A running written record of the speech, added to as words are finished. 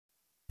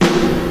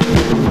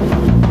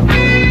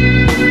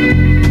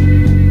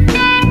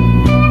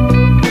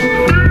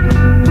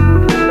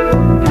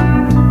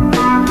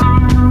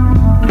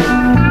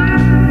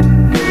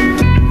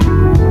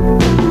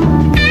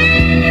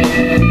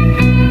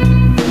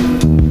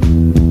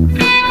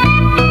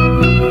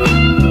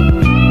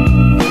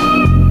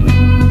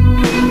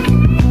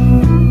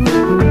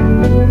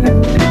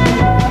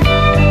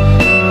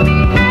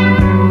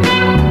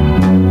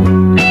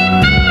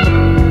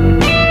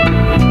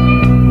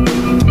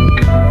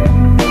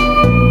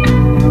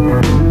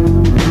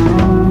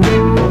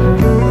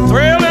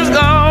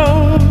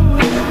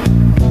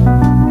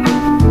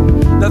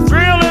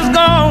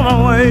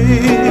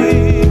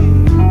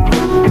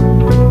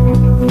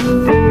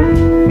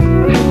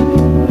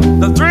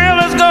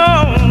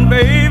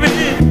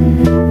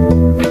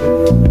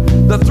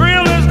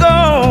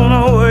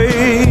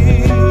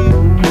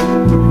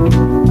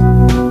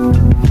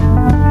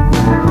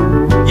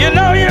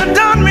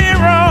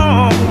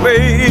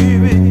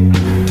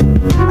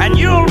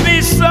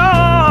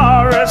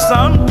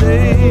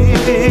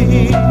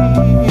someday.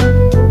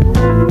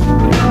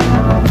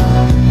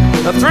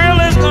 The thrill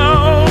is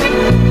gone.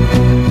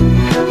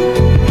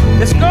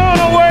 It's gone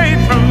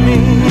away from me.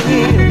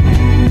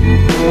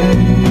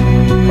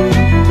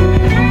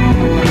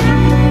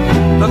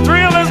 The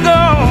thrill is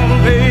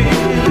gone, baby.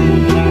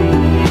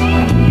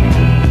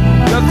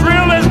 The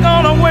thrill is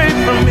gone away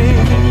from me.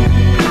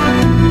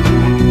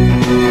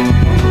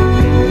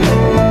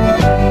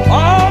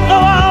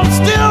 Although I'll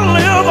still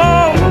live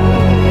on,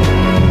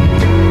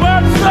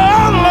 but so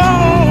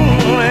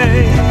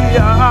lonely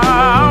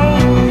I'll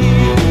be.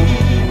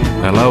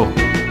 Hello,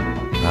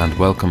 and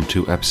welcome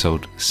to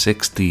episode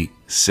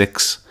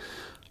 66,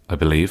 I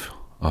believe,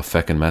 of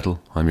Feckin'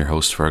 Metal. I'm your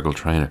host, Fergal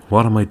Trainer.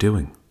 What am I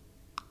doing?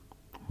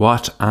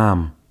 What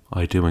am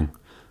I doing?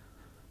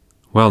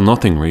 Well,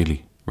 nothing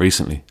really,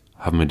 recently.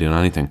 Haven't been doing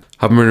anything.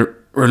 Haven't been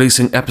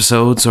releasing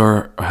episodes,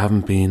 or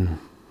haven't been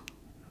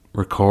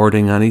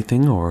recording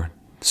anything, or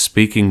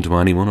speaking to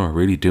anyone, or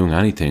really doing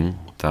anything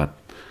that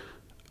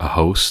a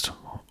host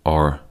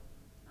or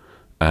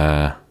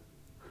a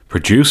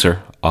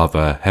producer of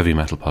a heavy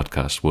metal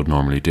podcast would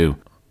normally do.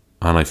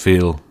 And I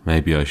feel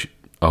maybe I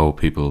owe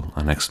people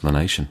an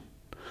explanation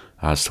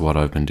as to what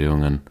I've been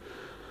doing, and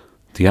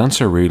the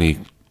answer really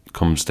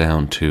comes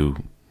down to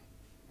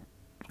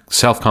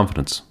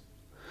self-confidence.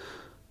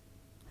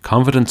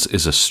 Confidence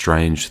is a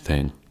strange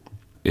thing.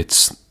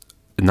 It's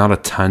not a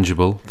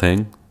tangible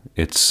thing.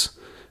 It's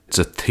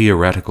a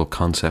theoretical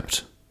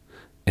concept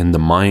in the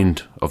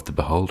mind of the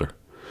beholder.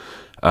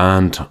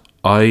 And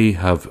I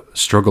have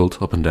struggled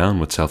up and down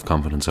with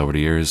self-confidence over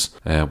the years.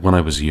 When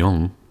I was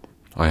young,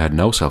 I had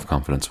no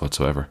self-confidence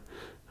whatsoever,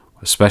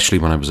 especially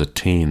when I was a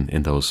teen.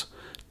 In those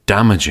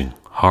damaging,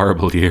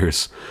 horrible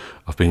years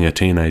of being a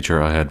teenager,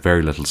 I had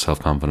very little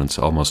self-confidence,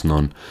 almost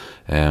none.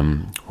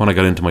 When I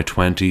got into my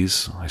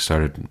 20s, I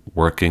started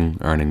working,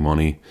 earning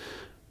money,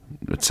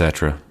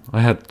 etc.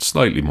 I had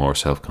slightly more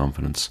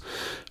self-confidence.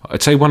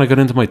 I'd say when I got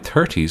into my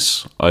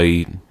 30s,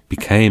 I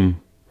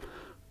became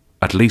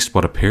at least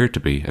what appeared to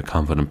be a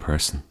confident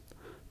person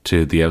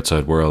to the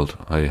outside world.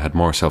 I had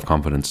more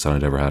self-confidence than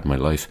I'd ever had in my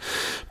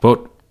life.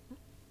 But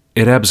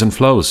it ebbs and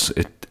flows.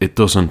 It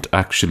doesn't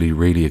actually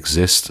really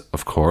exist,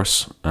 of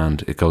course,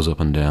 and it goes up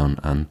and down.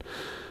 And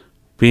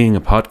being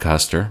a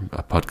podcaster,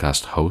 a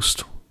podcast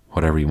host,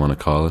 whatever you want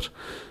to call it,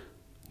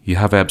 you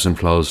have ebbs and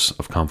flows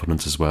of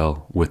confidence as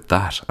well with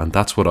that. And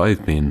that's what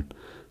I've been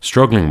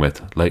struggling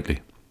with lately.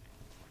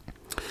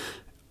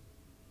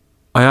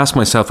 I ask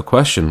myself a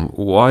question: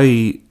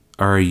 why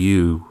are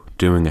you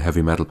doing a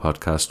heavy metal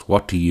podcast?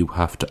 What do you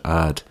have to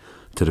add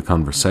to the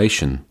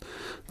conversation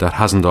that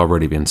hasn't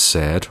already been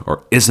said,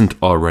 or isn't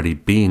already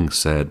being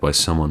said by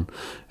someone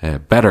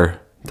better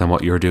than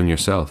what you're doing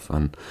yourself?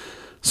 And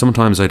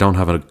sometimes I don't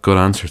have a good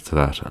answer to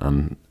that,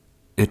 and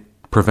it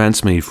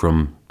prevents me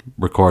from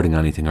recording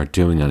anything or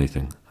doing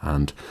anything.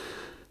 And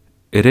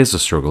it is a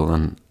struggle,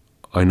 and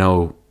I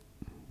know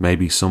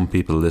maybe some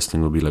people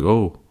listening will be like,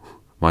 oh,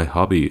 my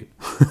hobby,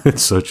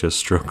 it's such a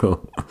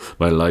struggle.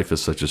 My life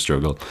is such a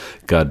struggle.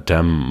 God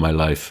damn my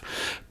life.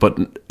 But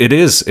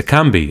it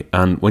can be.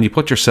 And when you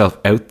put yourself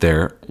out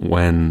there,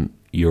 when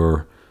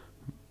you're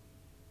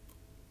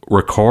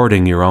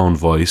recording your own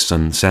voice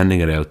and sending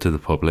it out to the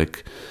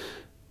public,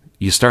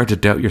 you start to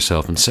doubt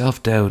yourself. And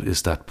self-doubt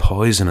is that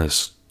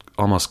poisonous,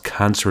 almost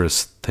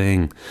cancerous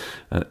thing.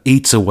 And it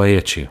eats away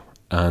at you.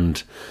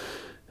 And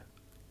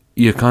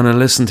you kind of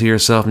listen to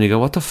yourself and you go,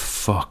 what the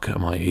fuck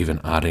am I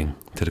even adding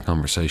to the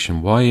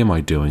conversation? Why am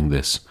I doing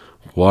this?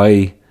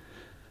 Why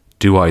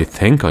do I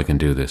think I can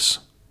do this?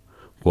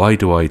 Why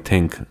do I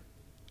think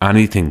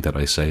anything that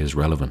I say is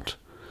relevant?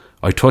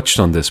 I touched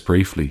on this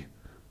briefly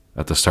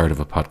at the start of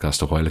a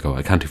podcast a while ago.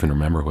 I can't even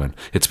remember when.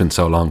 It's been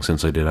so long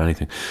since I did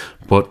anything.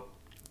 But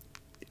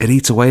it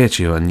eats away at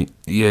you, and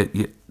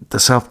the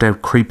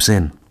self-doubt creeps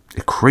in.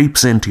 It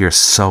creeps into your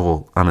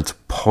soul, and it's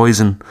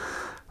poison.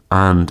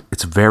 And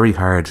it's very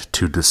hard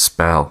to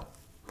dispel.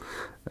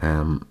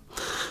 And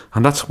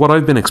that's what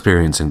I've been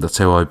experiencing. That's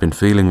how I've been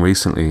feeling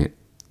recently.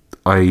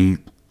 I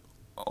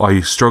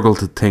struggle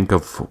to think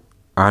of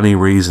any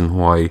reason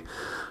why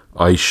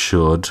I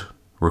should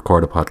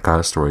record a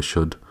podcast, or I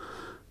should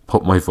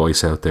put my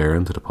voice out there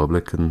into the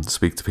public and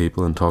speak to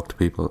people and talk to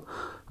people.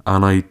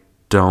 And I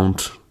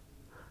don't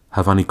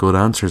have any good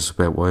answers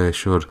about why I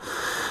should.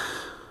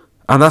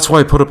 And that's why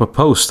I put up a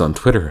post on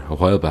Twitter a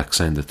while back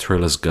saying The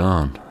Thrill Is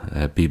Gone,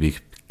 a B.B.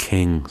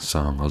 King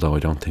song, although I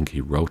don't think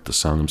he wrote the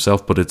song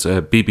himself, but it's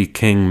B.B.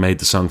 King made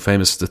the song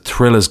famous. The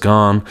thrill is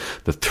gone.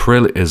 The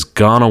thrill is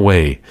gone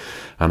away.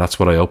 And that's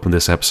what I opened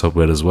this episode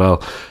with as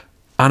well.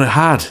 And it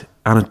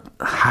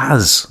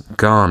has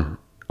gone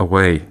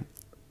away.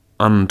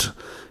 And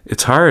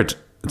it's hard.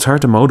 It's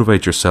hard to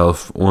motivate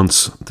yourself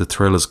once the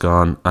thrill is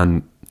gone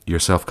and your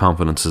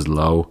self-confidence is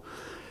low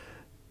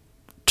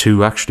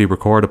to actually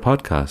record a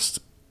podcast.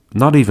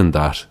 Not even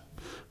that.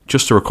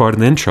 Just to record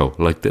an intro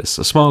like this.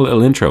 A small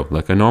little intro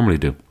like I normally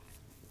do.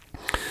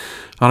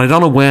 And I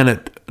don't know when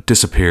it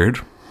disappeared,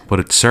 but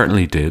it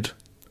certainly did.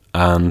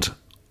 And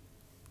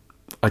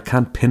I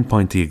can't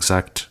pinpoint the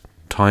exact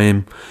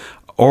time,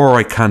 or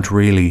I can't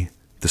really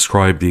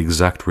describe the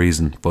exact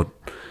reason, but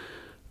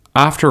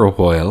after a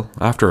while,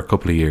 after a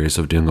couple of years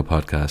of doing a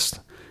podcast,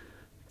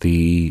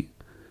 the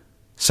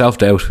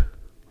self-doubt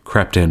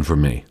crept in for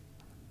me,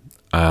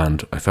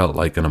 and I felt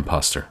like an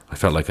imposter. I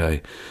felt like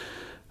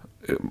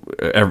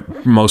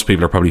most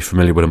people are probably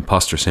familiar with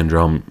imposter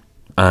syndrome,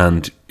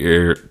 and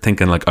you're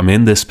thinking like, I'm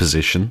in this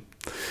position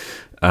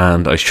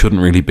and I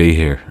shouldn't really be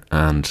here,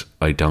 and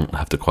I don't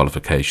have the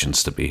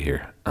qualifications to be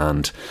here.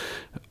 And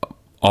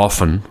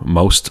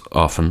most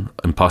often,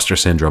 imposter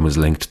syndrome is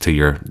linked to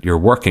your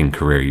working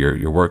career,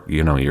 your work,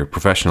 your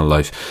professional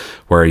life,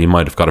 where you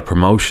might have got a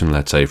promotion,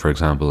 let's say, for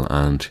example,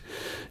 and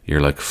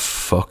you're like,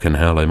 fucking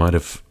hell, I might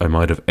have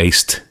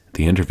aced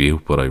the interview,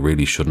 but I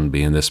really shouldn't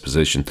be in this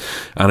position.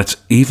 And it's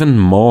even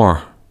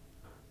more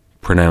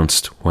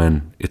pronounced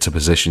when it's a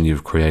position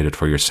you've created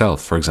for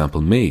yourself. For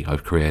example, me,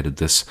 I've created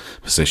this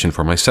position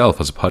for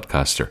myself as a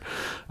podcaster.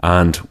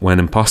 And when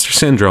imposter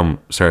syndrome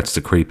starts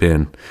to creep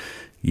in,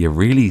 you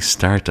really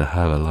start to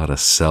have a lot of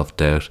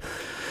self-doubt.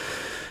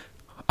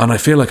 And I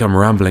feel like I'm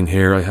rambling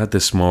here. I had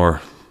this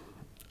more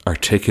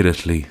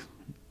articulately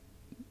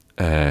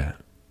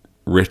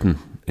written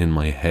in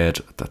my head.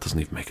 That doesn't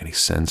even make any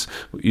sense.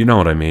 You know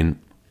what I mean?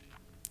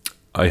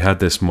 I had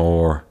this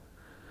more...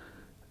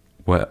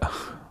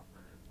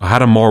 I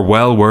had a more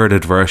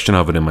well-worded version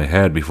of it in my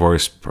head before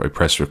I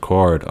pressed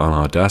record on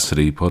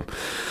Audacity, but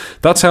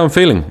that's how I'm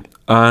feeling.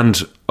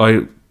 And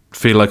I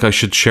feel like I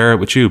should share it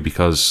with you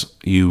because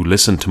you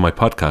listen to my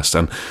podcast.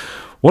 And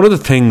one of the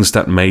things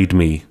that made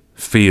me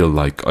feel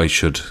like I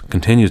should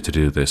continue to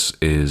do this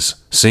is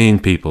seeing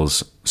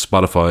people's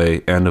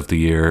Spotify end of the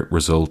year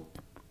result,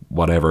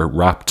 whatever,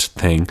 wrapped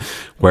thing,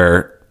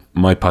 where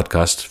my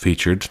podcast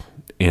featured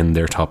in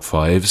their top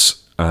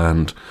fives.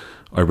 And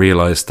I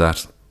realised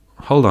that,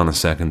 hold on a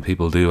second,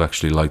 people do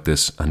actually like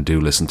this and do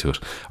listen to it.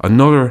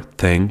 Another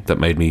thing that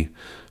made me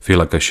feel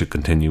like I should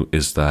continue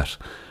is that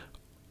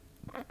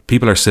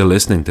people are still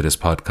listening to this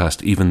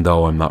podcast even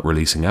though I'm not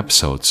releasing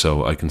episodes.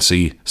 So I can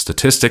see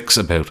statistics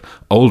about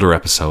older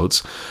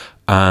episodes,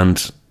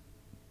 and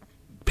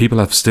people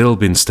have still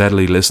been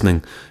steadily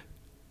listening.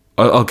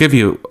 I'll give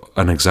you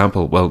an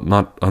example. Well,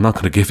 I'm not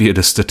going to give you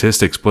the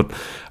statistics, but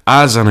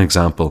as an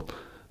example,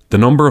 the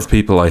number of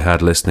people I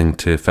had listening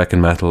to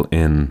Feckin' Metal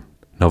in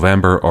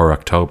November or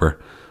October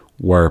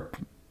were,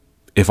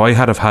 if I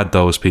had have had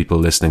those people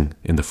listening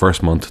in the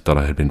first month that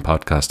I had been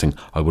podcasting,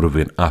 I would have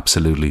been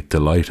absolutely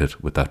delighted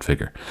with that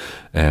figure.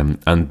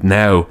 And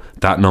now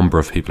that number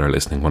of people are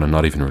listening when I'm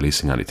not even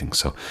releasing anything.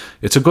 So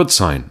it's a good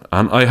sign.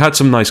 And I had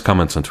some nice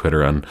comments on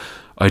Twitter, and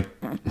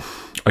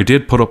I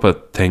did put up a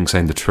thing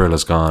saying the thrill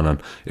is gone,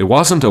 and it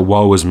wasn't a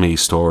woe is me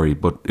story,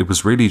 but it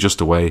was really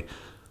just a way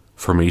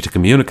for me to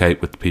communicate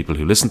with the people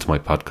who listen to my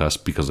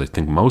podcast, because I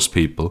think most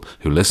people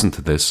who listen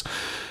to this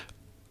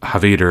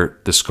have either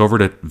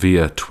discovered it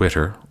via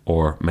Twitter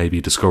or maybe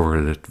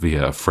discovered it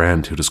via a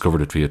friend who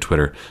discovered it via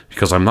Twitter,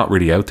 because I'm not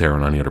really out there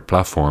on any other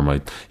platform.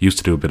 I used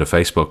to do a bit of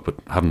Facebook, but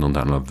haven't done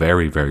that in a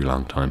very, very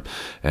long time.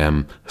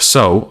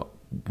 So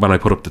when I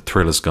put up the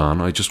thrill is gone,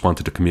 I just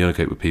wanted to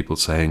communicate with people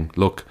saying,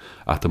 look,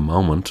 at the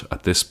moment,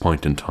 at this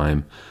point in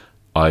time,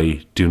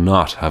 I do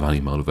not have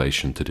any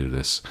motivation to do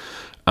this.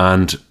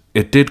 And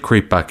it did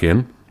creep back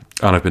in,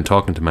 and I've been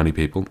talking to many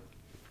people,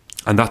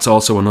 and that's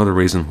also another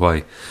reason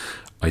why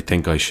I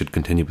think I should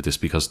continue with this,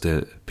 because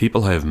the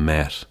people I have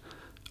met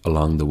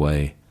along the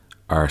way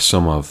are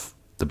some of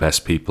the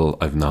best people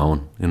I've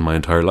known in my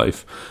entire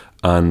life,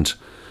 and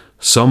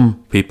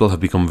some people have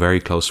become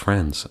very close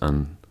friends,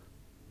 and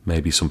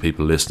maybe some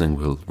people listening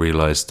will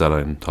realise that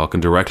I'm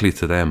talking directly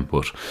to them.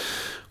 But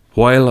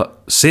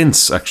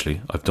since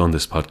actually I've done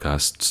this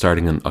podcast,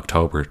 starting in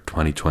October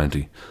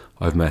 2020,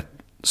 I've met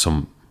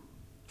some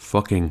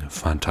fucking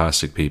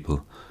fantastic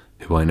people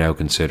who I now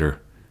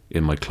consider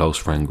in my close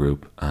friend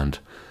group, and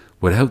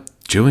without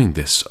doing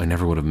this I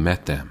never would have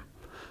met them,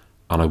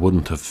 and I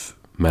wouldn't have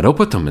met up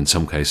with them in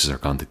some cases or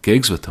gone to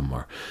gigs with them.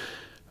 Or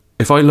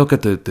if I look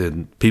at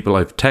the people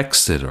I've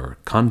texted or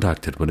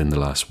contacted within the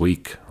last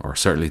week, or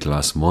certainly the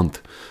last month,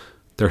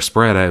 they're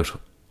spread out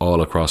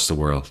all across the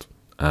world,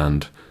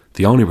 and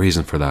the only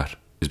reason for that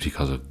is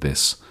because of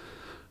this.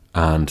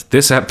 And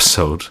this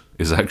episode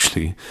is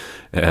actually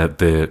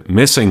the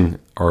missing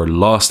or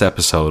lost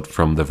episode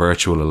from the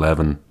Virtual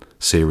 11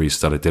 series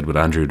that I did with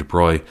Andrew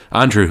DeBroy,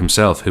 Andrew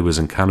himself, who was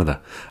in Canada.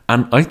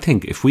 And I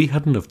think if we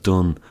hadn't have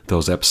done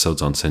those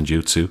episodes on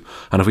Senjutsu,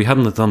 and if we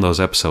hadn't have done those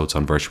episodes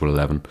on Virtual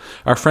 11,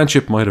 our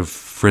friendship might have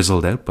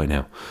frizzled out by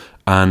now.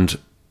 And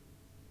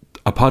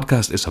a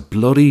podcast is a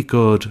bloody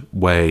good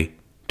way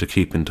to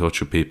keep in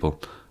touch with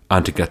people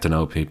and to get to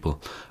know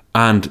people.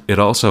 And it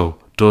also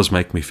does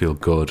make me feel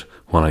good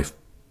when I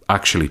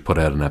actually put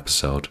out an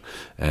episode.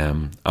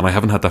 And I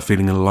haven't had that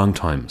feeling in a long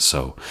time.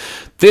 So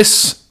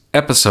this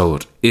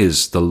episode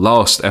is the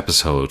lost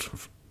episode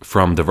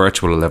from the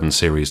Virtual 11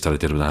 series that I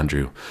did with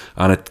Andrew.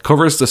 And it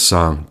covers the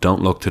song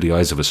Don't Look to the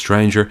Eyes of a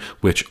Stranger,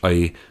 which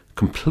I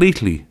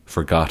completely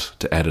forgot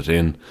to edit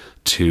in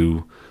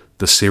to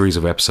the series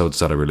of episodes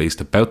that I released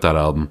about that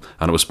album,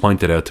 and it was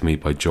pointed out to me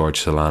by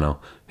George Solano,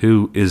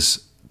 who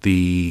is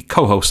the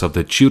co-host of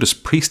the Judas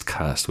Priest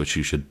cast, which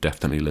you should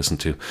definitely listen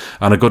to,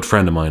 and a good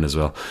friend of mine as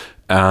well.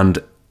 And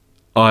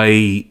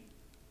I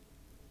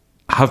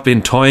have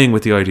been toying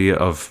with the idea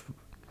of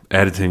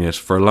editing it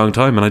for a long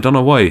time, and I don't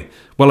know why.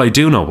 Well, I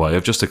do know why.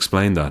 I've just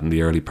explained that in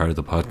the early part of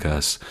the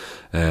podcast.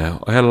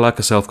 I had a lack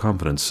of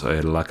self-confidence. I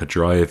had a lack of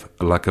drive,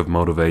 a lack of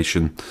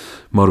motivation.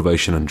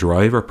 Motivation and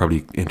drive are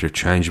probably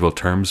interchangeable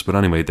terms, but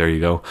anyway, there you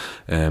go.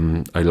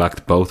 I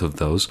lacked both of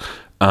those,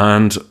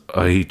 and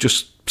I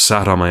just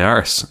sat on my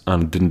arse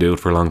and didn't do it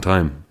for a long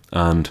time.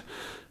 And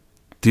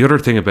the other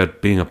thing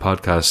about being a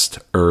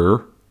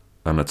podcaster,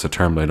 and it's a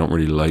term that I don't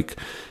really like,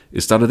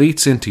 is that it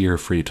eats into your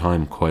free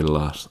time quite a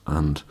lot.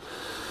 And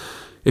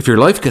if your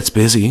life gets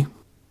busy,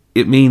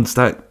 it means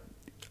that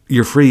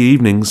your free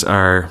evenings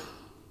are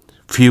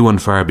few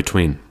and far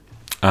between.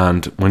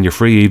 And when your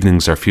free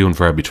evenings are few and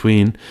far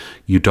between,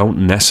 you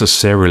don't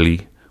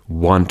necessarily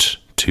want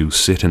to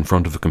sit in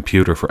front of a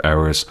computer for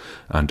hours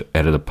and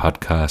edit a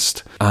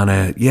podcast. And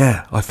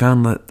I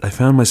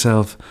found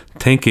myself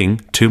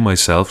thinking to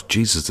myself,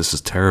 Jesus, this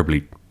is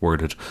terribly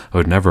worded. I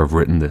would never have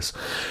written this.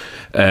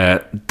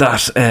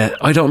 That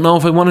I don't know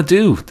if I want to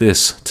do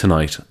this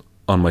tonight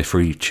on my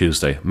free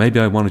Tuesday. Maybe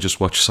I want to just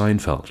watch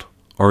Seinfeld.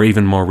 Or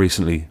even more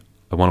recently,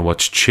 I want to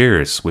watch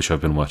Cheers, which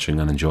I've been watching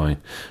and enjoying.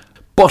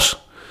 But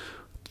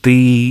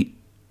the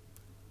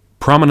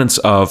prominence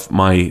of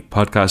my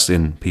podcast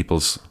in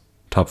people's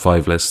top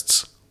 5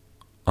 lists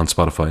on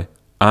Spotify,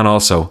 and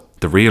also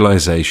the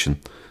realization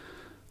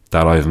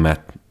that I've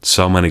met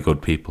so many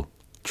good people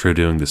through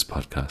doing this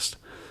podcast,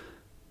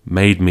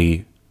 made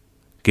me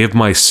give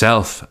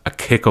myself a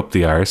kick up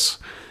the arse,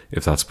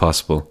 if that's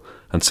possible,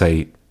 and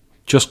say,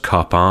 just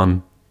cop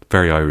on.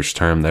 Very Irish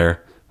term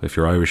there. If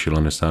you're Irish, you'll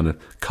understand it.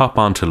 Cop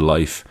on to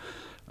life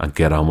and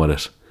get on with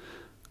it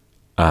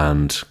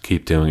and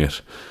keep doing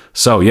it.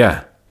 So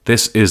yeah,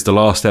 this is the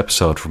last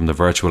episode from the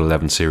Virtual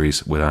 11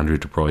 series with Andrew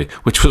Dubreuil,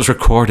 which was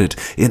recorded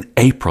in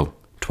April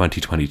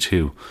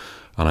 2022,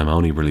 and I'm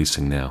only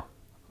releasing now.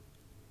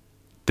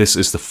 This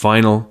is the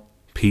final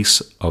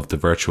piece of the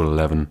Virtual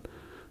 11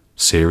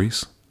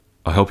 series.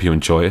 I hope you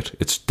enjoy it.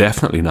 It's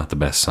definitely not the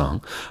best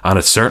song, and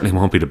it certainly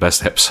won't be the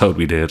best episode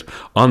we did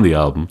on the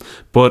album,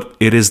 but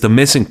it is the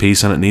missing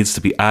piece, and it needs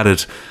to be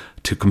added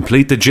to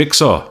complete the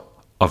jigsaw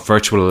of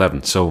Virtual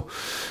 11. So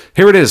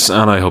here it is,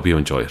 and I hope you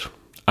enjoy it.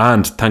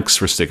 And thanks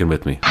for sticking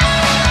with me.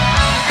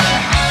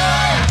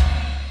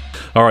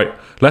 All right,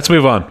 let's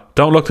move on.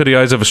 Don't look to the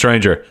eyes of a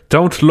stranger.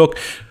 Don't look.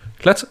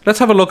 Let's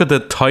have a look at the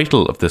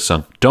title of this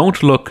song.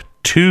 Don't look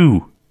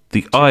to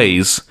the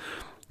eyes.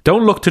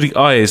 Don't look to the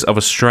eyes of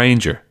a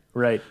stranger.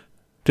 Right.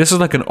 This is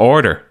like an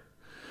order.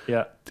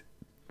 Yeah.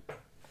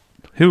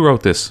 Who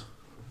wrote this?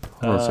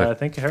 I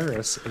think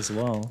Harris as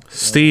well.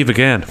 Steve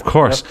again, of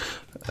course.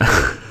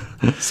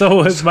 Yep.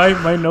 So it's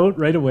my note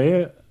right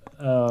away.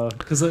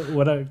 Because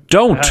what I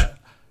don't.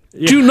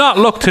 Do not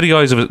look to the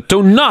eyes of it.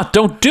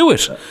 Don't do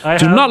it.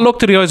 Do not look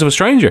to the eyes of a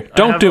stranger.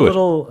 Don't do it.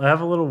 I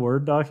have a little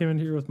Word document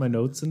here with my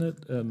notes in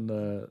it,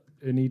 and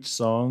in each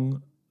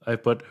song I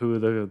put who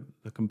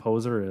the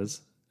composer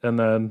is, and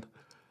then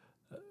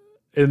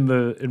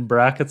in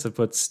brackets I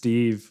put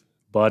Steve,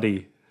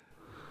 buddy.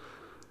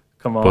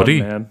 Come on,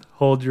 buddy. Man,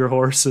 hold your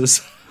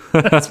horses.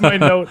 That's my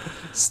note.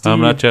 Steve,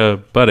 I'm not your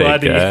buddy.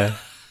 Guy.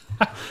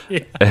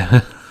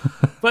 Yeah.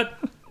 But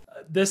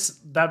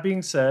that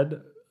being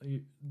said,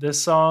 this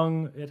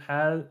song it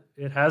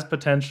has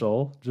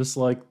potential, just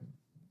like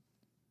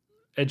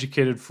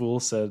Educated Fool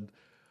said,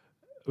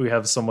 we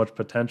have so much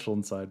potential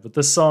inside. But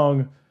this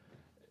song,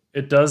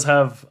 it does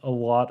have a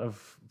lot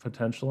of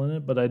potential in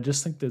it, but I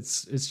just think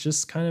it's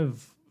just kind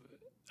of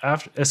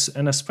after,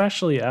 and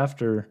especially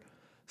after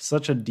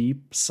such a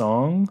deep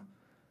song,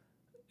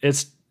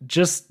 it's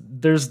just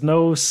there's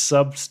no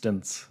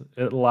substance.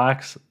 It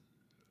lacks,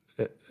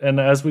 and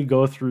as we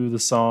go through the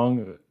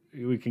song,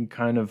 we can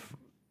kind of,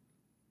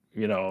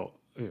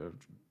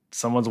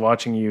 someone's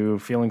watching you,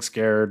 feeling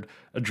scared,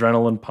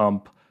 adrenaline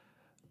pump.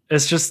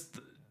 It's just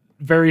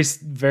very,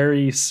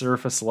 very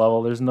surface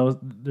level. There's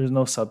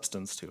no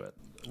substance to it.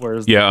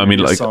 Whereas I'm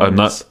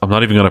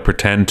not even going to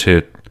pretend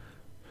to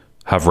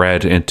have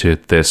read into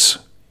this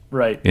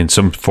right in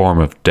some form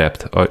of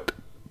depth.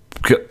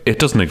 It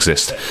doesn't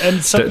exist.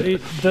 And so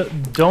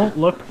don't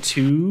look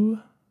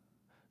too.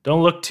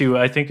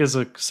 I think is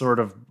a sort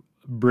of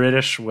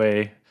British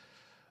way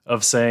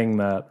of saying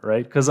that,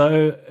 right? Because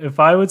if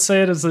I would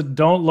say it as a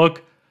don't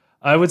look,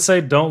 I would say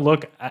don't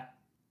look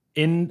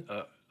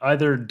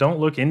either don't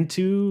look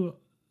into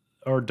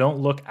or don't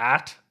look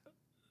at.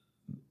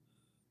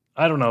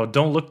 I don't know.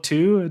 Don't look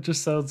to. It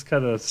just sounds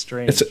kind of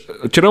strange.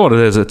 Do you know what it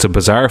is? It's a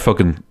bizarre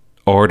fucking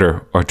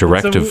order or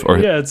directive.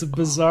 It's a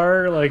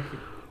bizarre like.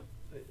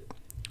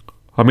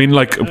 I mean,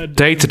 like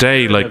day to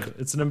day, like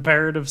it's an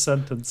imperative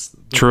sentence.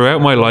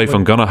 Throughout my life,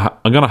 I'm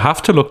gonna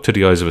have to look to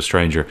the eyes of a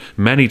stranger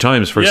many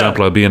times. For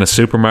example, I'll be in a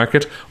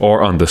supermarket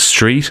or on the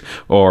street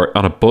or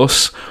on a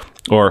bus,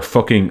 or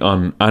fucking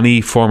on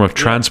any form of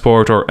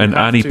transport or in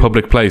any to.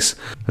 public place.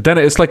 But then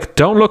it's like,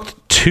 don't look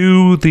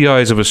to the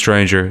eyes of a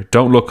stranger.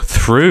 Don't look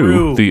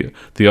through the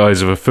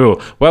eyes of a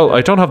fool. Well,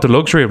 I don't have the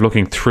luxury of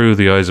looking through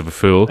the eyes of a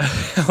fool.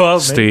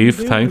 Well, Steve,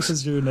 maybe thanks.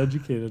 because you're an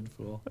educated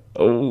fool.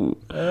 Oh.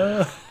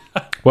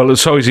 Well,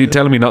 so is he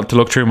telling me not to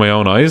look through my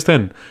own eyes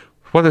then?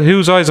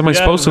 Whose eyes am I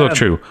supposed to look man.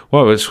 through?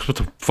 Well, it's supposed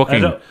to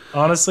fucking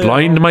Honestly,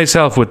 blind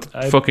myself with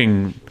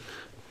fucking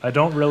I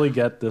don't really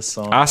get this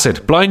song.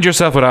 acid. Blind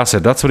yourself with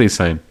acid. That's what he's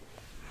saying.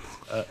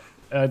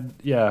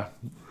 Yeah,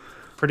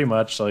 pretty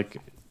much. Like,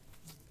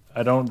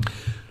 I don't.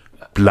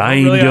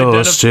 Blind really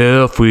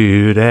yourself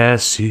with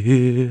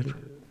acid.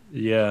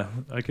 Yeah,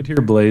 I could hear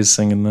Blaze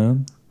singing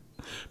that.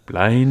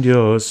 Blind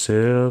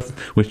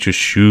yourself with your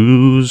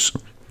shoes.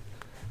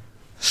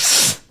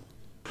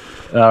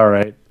 All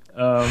right.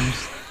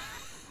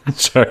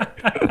 Sorry.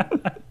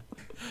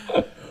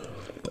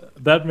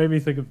 That made me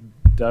think of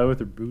Die With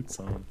Her Boots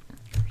On.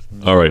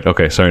 All right.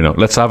 Okay. Sorry. No.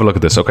 Let's have a look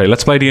at this. Okay.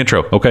 Let's play the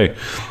intro. Okay.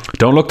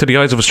 Don't look to the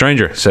eyes of a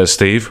stranger, says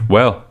Steve.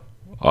 Well,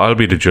 I'll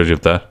be the judge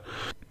of that.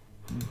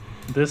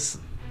 This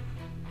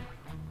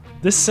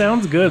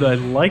sounds good. I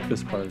like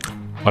this part.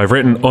 I've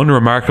written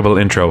unremarkable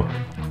intro.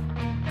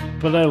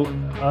 But I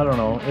don't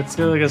know. It's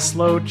got like a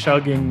slow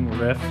chugging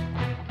riff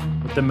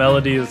with the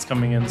melody that's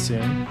coming in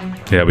soon.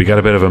 Yeah, we got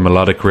a bit of a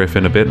melodic riff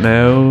in a bit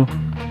now.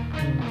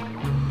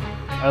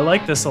 I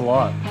like this a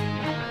lot.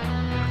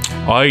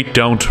 I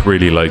don't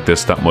really like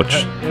this that much.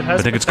 It has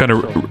I think it's kind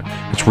of potential.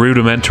 it's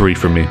rudimentary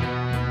for me.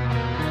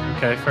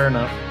 Okay, fair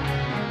enough.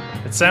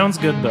 It sounds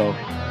good though.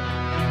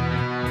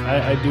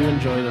 I do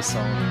enjoy this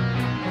song.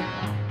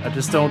 I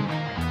just don't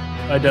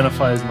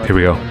identify as much. Here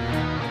we go.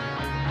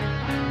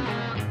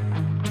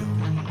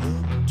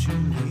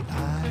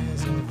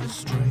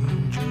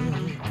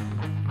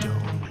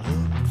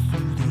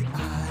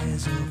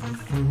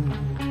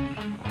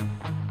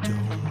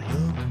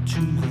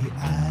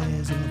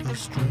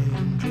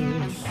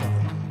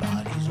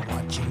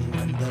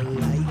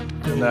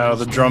 Now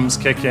the drums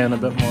kick in a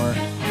bit more.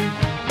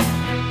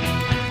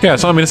 Yeah,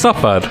 so I mean, it's not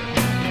bad.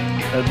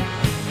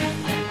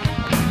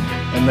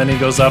 And then he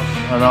goes up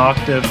an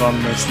octave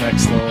on this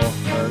next little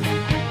part.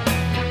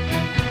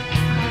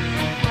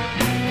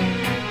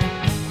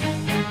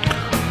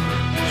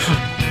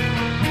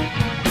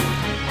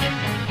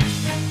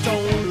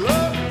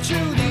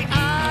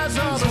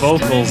 His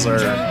vocals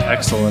are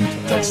excellent.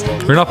 That's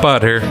the We're not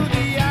bad here.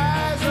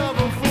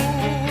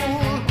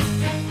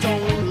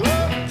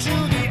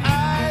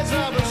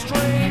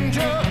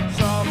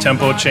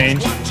 tempo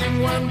change.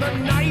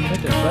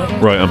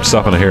 Right, I'm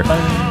stopping it here.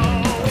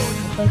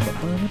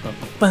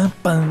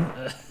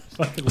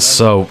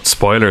 So,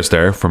 spoilers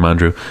there from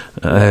Andrew.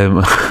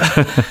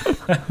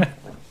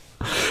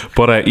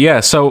 But yeah,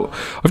 so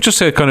I've just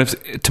said, kind of,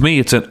 to me,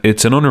 it's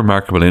an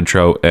unremarkable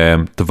intro.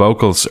 The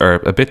vocals are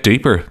a bit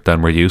deeper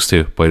than we're used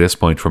to by this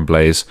point from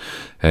Blaze.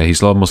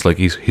 He's almost like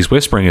he's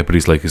whispering it, but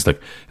he's like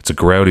it's a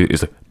growly.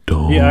 He's like,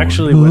 don't He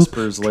actually look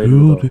whispers later,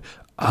 through though. the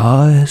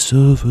eyes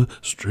of a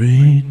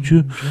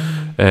stranger.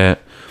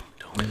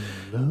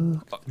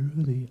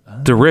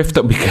 The riff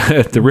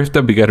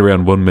that we get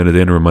around 1 minute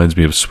in reminds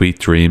me of "Sweet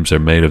Dreams Are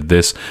Made of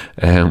This."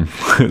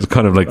 It's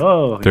kind of like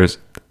there's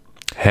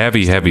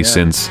heavy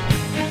synths.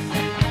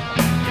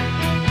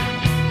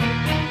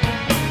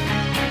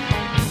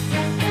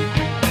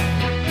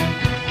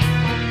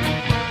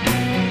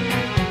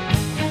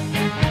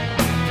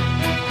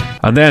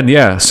 And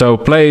then so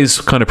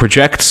Blaze kind of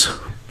projects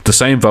the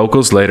same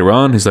vocals later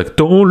on. He's like,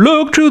 "Don't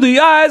look through the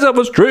eyes of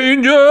a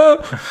stranger,"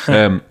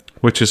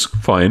 which is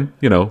fine,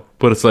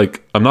 But it's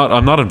like I'm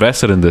not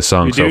invested in this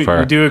song so far.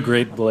 You do a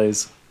great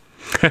Blaze.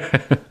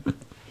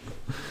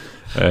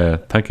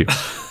 Thank you.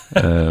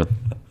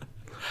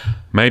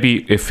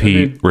 Maybe if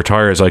he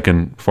retires, I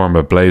can form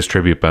a Blaze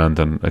tribute band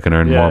and I can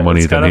earn more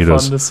money than he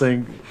does. It's kind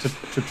of fun to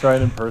sing to try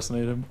and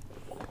impersonate him.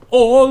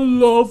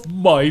 All of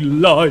my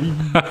life,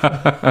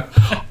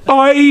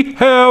 I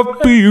have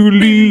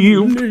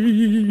believed.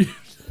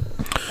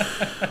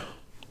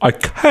 I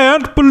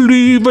can't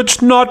believe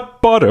it's not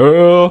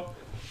butter.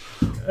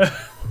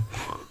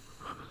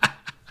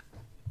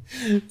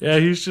 Yeah,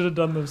 he should have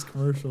done those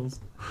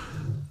commercials.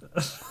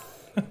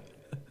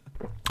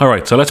 All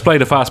right, so let's play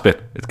the fast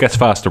bit. It gets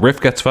fast. The riff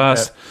gets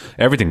fast.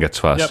 Everything gets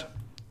fast.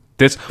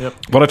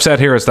 What I've said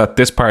here is that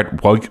this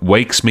part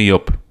wakes me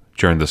up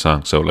during the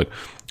song. So, like,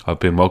 I've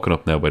been woken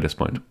up now by this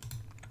point.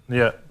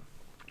 Yeah.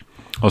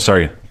 Oh,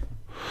 sorry.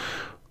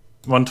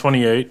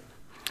 128.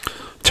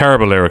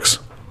 Terrible lyrics.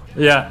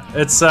 Yeah,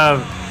 it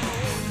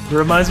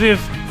reminds me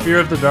of Fear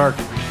of the Dark.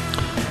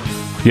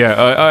 Yeah,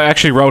 I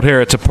actually wrote here,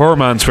 it's a poor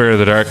man's Fear of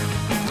the Dark.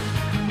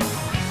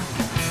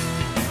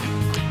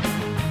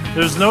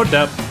 There's no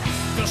depth,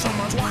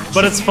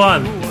 but it's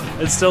fun.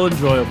 It's still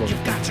enjoyable.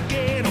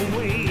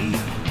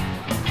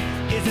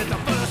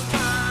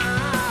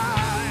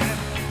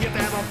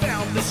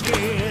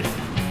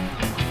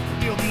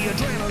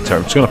 Sorry,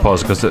 I'm just going to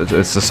pause because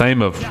it's the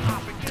same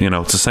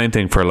it's the same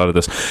thing for a lot of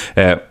this.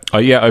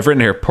 I've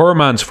written here, poor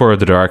man's Fear of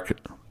the Dark.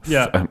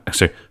 Yeah.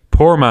 Sorry,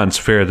 poor man's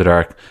fear of the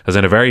dark, as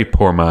in a very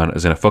poor man,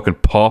 as in a fucking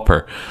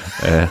pauper.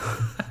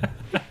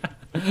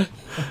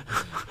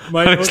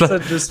 My And notes it's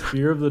said just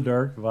fear of the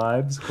dark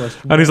vibes.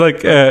 Question. And he's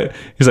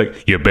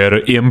like, you better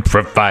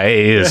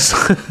improvise.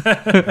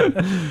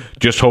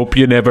 Just hope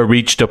you never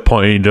reach the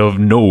point of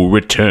no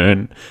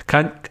return.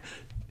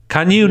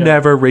 Can you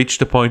never reach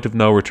the point of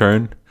no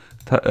return?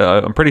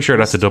 I'm pretty sure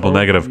that's a double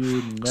negative.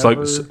 It's like,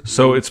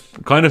 so it's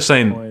kind of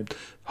saying,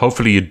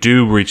 hopefully you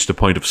do reach the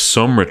point of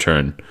some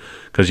return,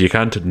 because you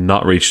can't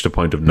not reach the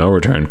point of no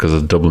return because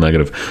it's a double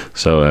negative.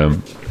 So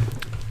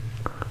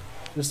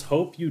just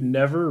hope you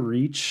never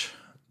reach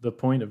the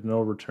point of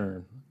no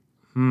return.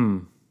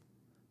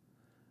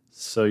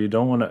 So you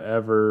don't want to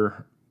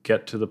ever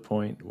get to the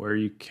point where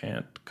you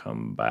can't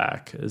come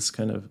back is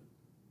kind of,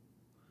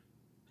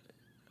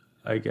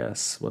 I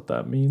guess, what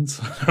that means.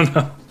 I don't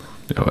know.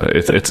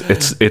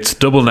 it's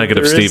double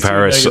negative There is Steve two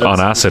Harris negatives on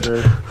for acid.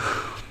 sure.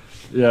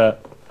 Yeah.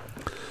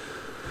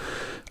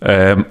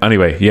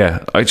 Anyway,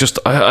 yeah,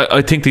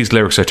 I think these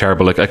lyrics are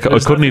terrible. Like I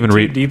couldn't even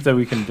read deep that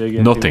we can dig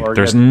into. nothing. or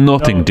There's get-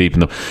 nothing no, deep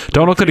in them.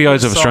 Don't look at the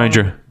eyes of a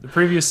stranger. The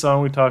previous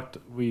song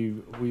we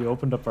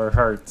opened up our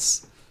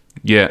hearts.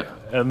 Yeah,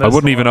 And I this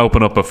wouldn't even one-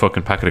 open up a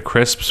fucking packet of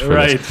crisps for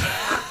Right. this,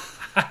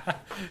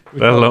 We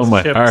let call alone this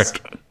my chips.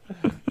 heart.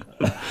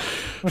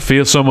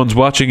 Feel someone's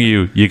watching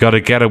you. You got to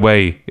get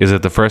away. Is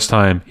it the first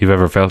time you've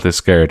ever felt this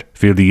scared?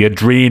 Feel the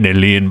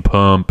adrenaline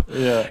pump.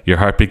 Yeah. Your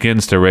heart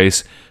begins to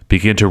race.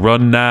 Begin to run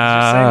Saying the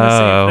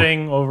now. same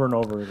thing over and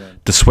over again.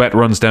 The sweat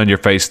runs down your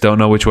face. Don't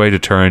know which way to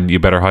turn. You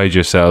better hide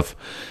yourself.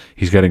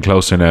 He's getting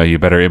closer now. You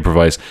better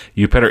improvise.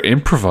 You better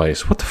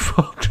improvise. What the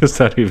fuck does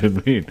that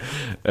even mean?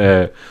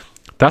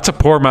 That's a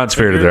poor man's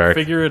fear of the dark.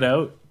 Figure it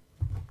out.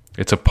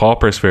 It's a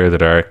pauper's fear of the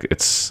dark.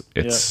 It's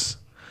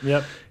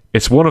Yep.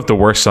 it's one of the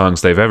worst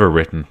songs they've ever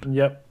written.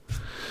 Yep.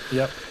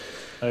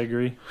 I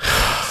agree.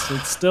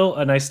 It's still,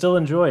 and I still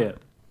enjoy it.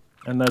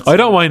 And that's I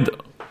don't mind.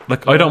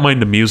 Like I don't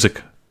mind the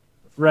music.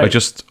 right. I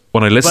just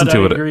when I listen but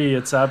to I it, agree.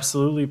 It's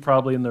absolutely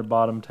probably in their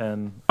bottom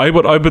 10. I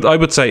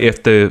would say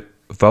if the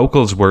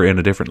vocals were in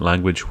a different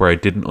language where I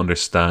didn't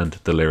understand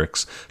the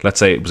lyrics, let's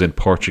say it was in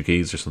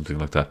Portuguese or something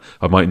like that,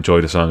 I might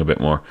enjoy the song a bit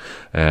more.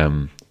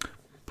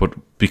 But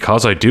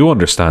because I do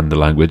understand the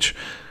language,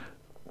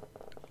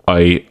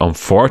 I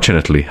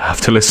unfortunately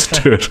have to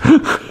listen to it.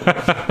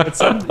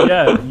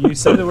 Yeah, you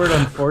say the word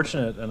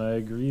unfortunate, and I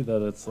agree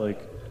that it's like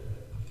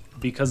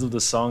because of the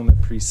song that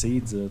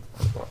precedes it.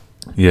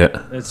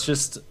 Yeah. It's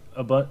just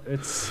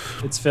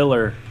it's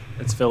filler.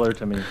 It's filler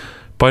to me.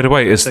 By the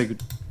way, is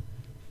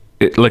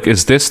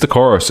this the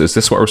chorus? Is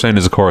this what we're saying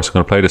is a chorus? I'm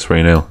going to play this for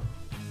you now.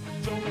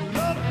 Don't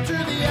look to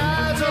the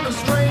eyes of a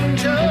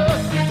stranger.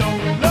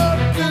 Don't look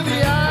to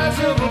the eyes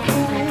of a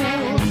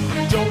fool.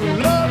 Don't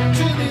look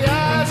to the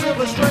eyes of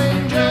a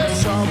stranger.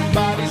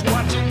 Somebody's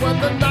watching when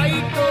the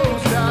night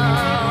goes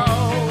down.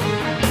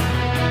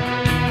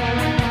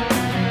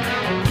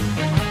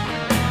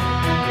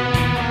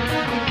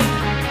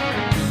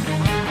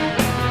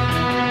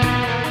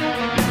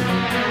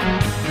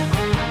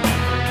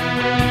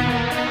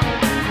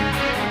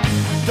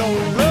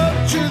 Don't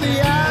look to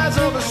the eyes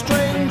of a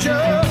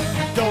stranger.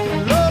 Don't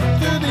look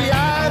to the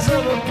eyes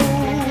of a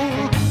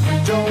fool.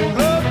 Don't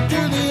look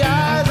to the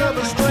eyes of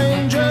a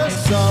stranger.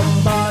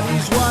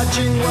 Somebody's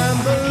watching when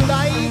the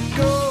light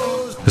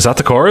goes. Is that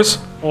the chorus?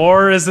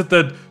 Or is it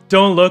the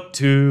don't look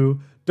to?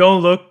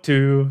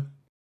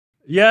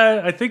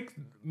 Yeah, I think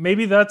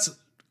maybe that's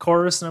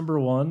chorus number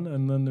 1,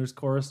 and then there's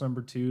chorus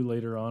number 2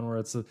 later on where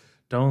it's a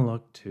don't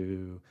look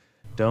to.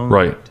 Don't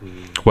Right. look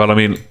to. Well, I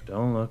mean,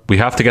 Don't look. we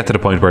have to get to the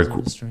point where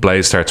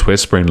Blaze starts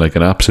whispering like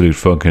an absolute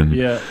fucking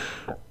Yeah.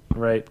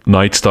 Right.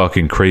 night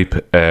stalking creep.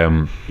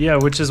 Yeah,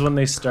 which is when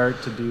they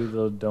start to do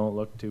the don't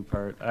look to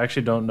part. I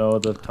actually don't know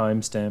the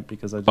timestamp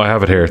because I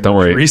have it here. Don't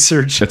worry.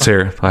 Research. It's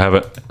here. I have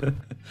it.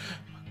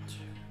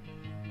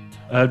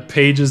 I had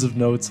pages of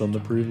notes on the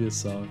previous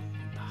song.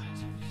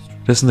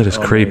 Listen to this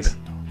Oh, creep. nice.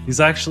 He's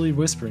actually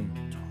whispering.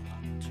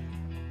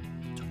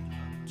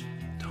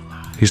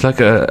 He's like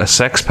a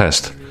sex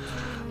pest.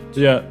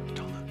 Yeah.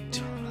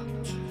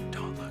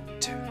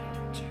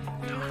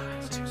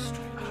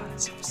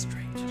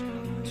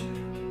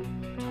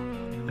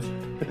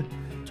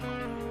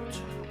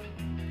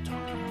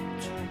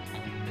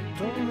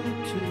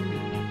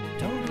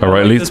 All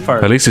right, like this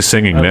part. at least he's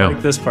singing I now.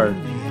 like this part.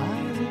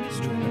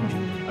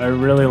 I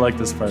really like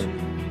this part.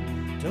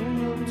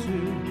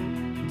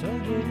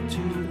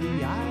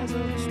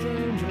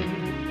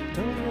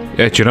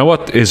 Yeah, do you know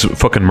what is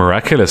fucking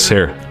miraculous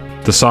here?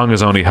 The song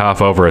is only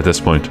half over at this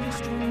point.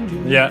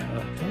 Yeah.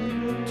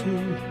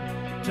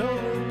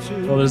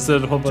 Well, there's the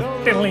whole.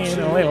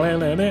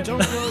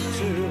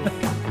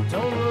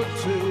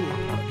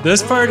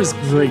 This part is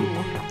great.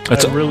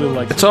 It's I really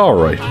like It's it. all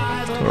right.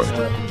 It's all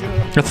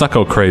right. Let's not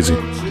go crazy.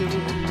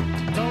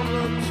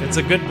 It's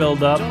a good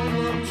build up.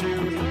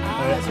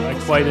 I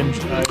quite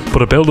enjoy.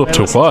 But a build up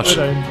to what?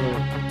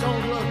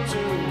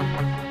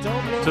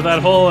 To that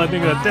whole, I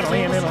think.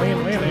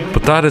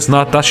 But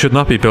that should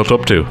not be built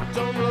up to.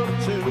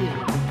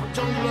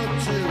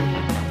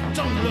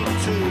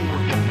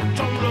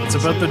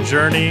 about the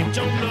journey,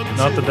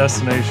 not the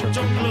destination.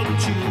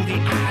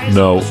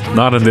 No,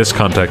 not in this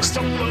context.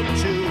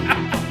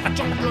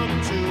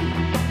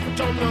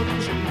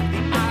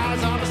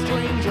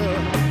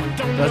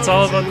 That's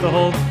all about the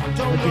whole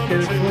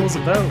Educated Fool's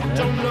about, man.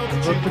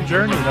 It's about the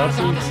journey, not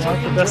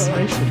the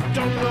destination.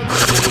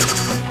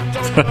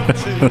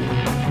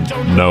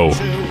 No.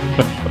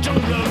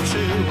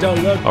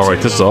 All right,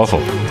 this is awful.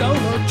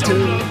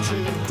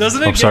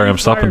 Doesn't it? I'm sorry, I'm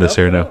stopping this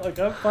here now. Like,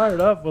 I'm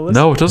fired up. Well,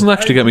 No, it doesn't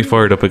actually get me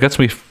fired up. It gets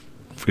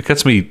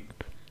me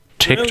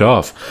ticked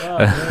off.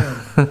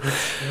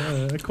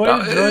 I quite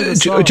enjoy the Do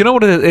song. you know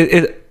what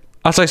it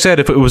as I said,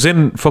 if it was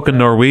in fucking I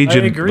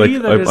Norwegian, agree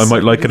like that I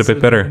might like it a it's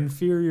bit better. An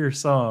inferior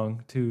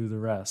song to the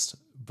rest,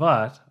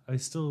 but I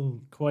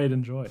still quite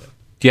enjoy it.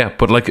 Yeah,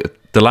 but like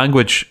the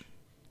language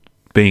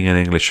being in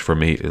English for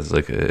me is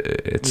like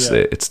it's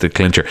the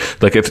clincher.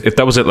 Like if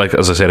that was it, like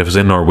as I said, if it was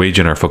in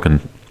Norwegian or fucking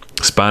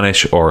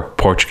Spanish or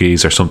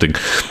Portuguese or something,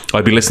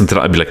 I'd be listening to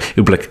that.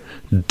 It'd be like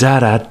da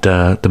da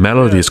da. The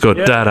melody is good.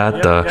 Da da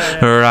da.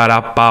 Ra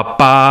da ba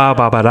ba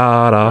ba ba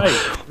da da.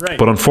 Right.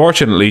 But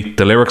unfortunately,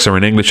 the lyrics are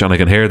in English and I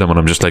can hear them, and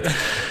I'm just like,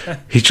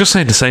 he's just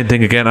saying the same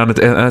thing again, and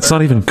it's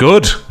not even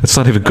good. It's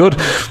not even good.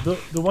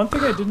 The one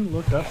thing I didn't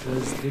look up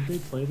is, did they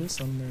play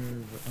this on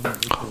their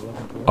April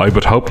 11th tour? I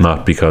would hope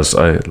not, because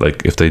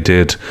if they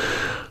did,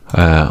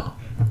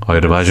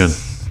 I'd imagine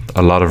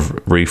a lot of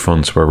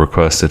refunds were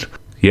requested.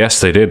 Yes,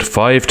 they did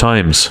 5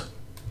 times.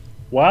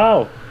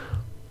 Wow.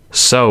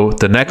 So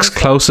the next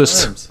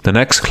times.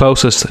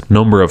 closest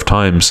number of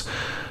times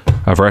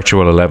a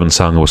Virtual 11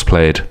 song was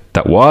played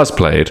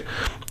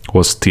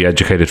was The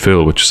Educated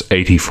Fool, which is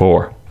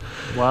 84.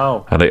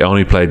 Wow. And they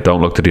only played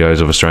Don't Look to the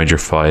Eyes of a Stranger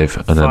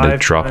 5, and then they 5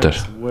 dropped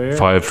times. it. Where?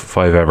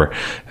 Five ever.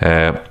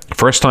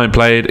 First time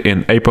played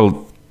in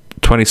April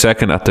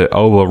 22nd at the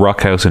Oval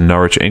Rock House in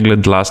Norwich,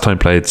 England. Last time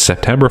played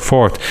September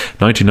 4th,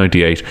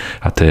 1998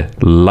 at the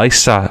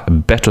Lysa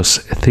Betos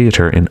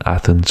Theatre in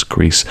Athens,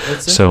 Greece.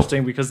 That's So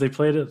interesting because they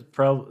played it.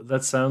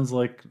 That sounds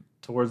like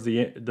towards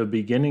the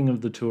beginning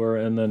of the tour,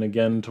 and then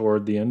again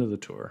toward the end of the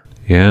tour.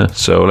 yeah,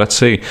 so let's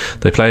see.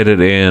 They played it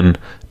in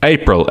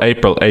April,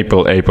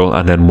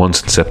 and then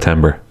once in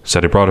September. So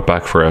they brought it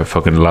back for a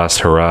fucking last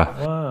hurrah.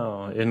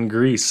 Wow, in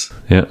Greece.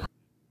 Yeah.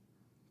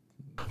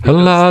 A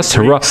last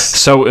hurrah.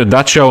 So in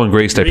that show in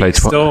Greece, they played.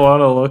 Greeks don't want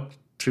to look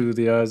to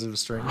the eyes of a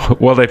stranger.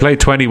 Well, they played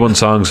 21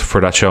 songs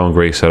for that show in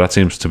Greece, so that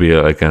seems to be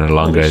like an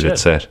elongated shit.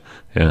 set.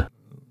 Yeah,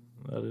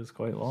 That is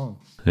quite long.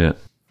 yeah.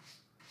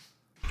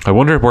 I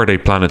wonder where they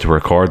planning to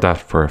record that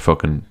for a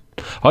fucking.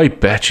 I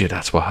bet you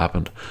that's what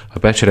happened. I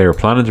bet you they were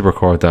planning to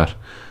record that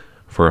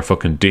for a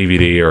fucking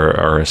DVD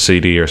or a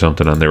CD or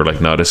something, and they were like,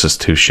 "No, this is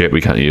too shit.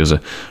 We can't use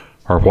it."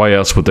 Or why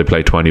else would they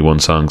play 21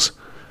 songs?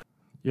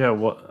 Yeah,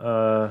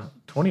 well,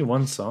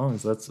 21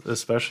 songs. That's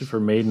especially for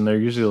Maiden. They're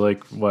usually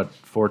like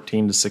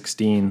 14 to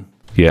 16.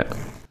 Yeah,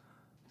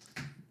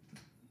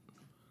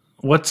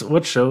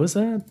 What show is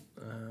that?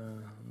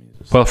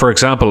 well, for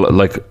example,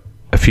 like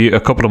a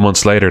couple of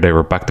months later, they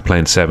were back to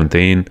playing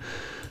 17.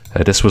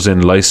 This was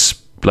in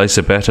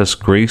Lysabetis,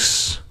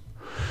 Greece,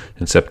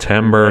 in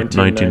September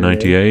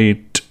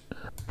 1998.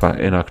 But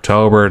in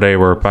October, they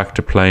were back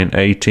to playing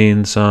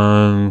 18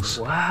 songs.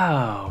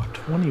 Wow,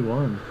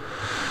 21.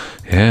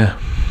 Yeah.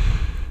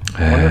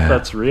 I wonder if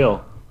that's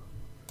real.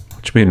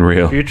 What you mean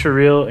real? Future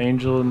Real,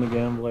 Angel and the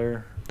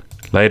Gambler.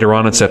 Later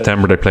on in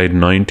September, they played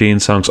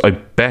 19 songs. I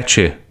bet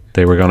you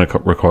they were going to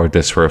record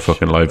this for a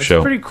fucking live It's a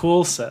show. pretty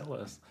cool set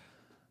list,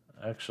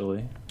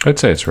 actually. I'd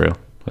say it's real.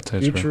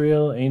 Future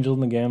Real, Angel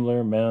and the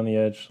Gambler, Man on the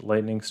Edge,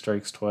 Lightning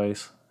Strikes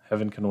Twice,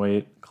 Heaven Can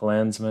Wait,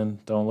 Klansman,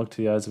 Don't Look to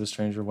the Eyes of a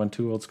Stranger, When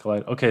Two Worlds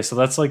Collide. Okay, so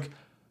that's like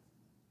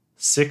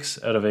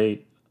 6 out of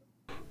 8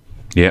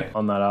 Yeah.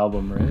 on that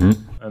album, right?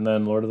 Mm-hmm. And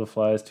then Lord of the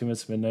Flies, 2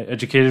 Minutes to Midnight,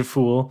 Educated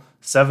Fool,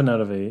 7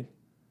 out of 8.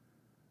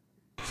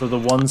 So the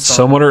one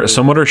song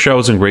Some other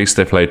shows in Greece,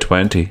 they played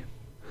 20.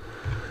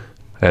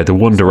 The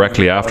one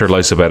directly after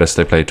Lysabetis,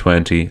 they played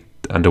 20.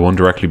 And the one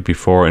directly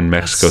before in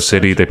Mexico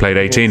City, they played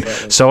 18.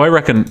 So I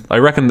reckon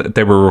that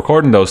they were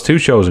recording those 2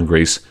 shows in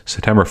Greece,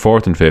 September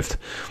 4th and 5th,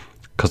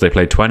 because they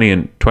played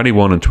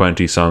 21 and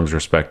 20 songs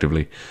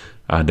respectively.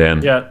 And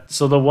then Yeah,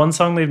 so the one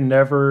song they've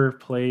never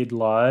played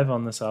live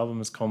on this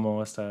album is Como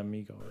Esta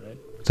Amigo, right?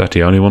 is that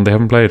the only one they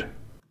haven't played?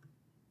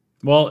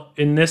 Well,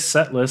 in this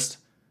set list,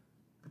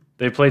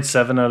 they played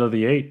 7 out of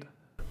the 8.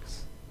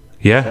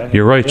 Yeah,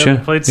 you're right. Yeah,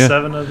 they played yeah.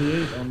 7 out of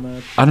the 8 on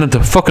that. And then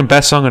the fucking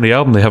best song on the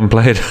album they haven't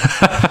played.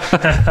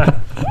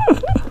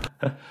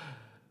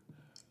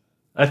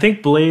 I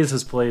think Blaze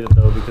has played it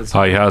though because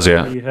Oh, he has,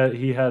 yeah.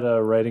 he had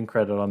a writing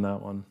credit on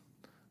that one.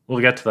 We'll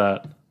get to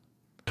that.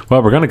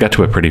 Well, we're going to get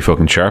to it pretty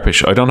fucking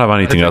sharpish. I don't have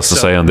anything think else to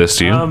so. say on this,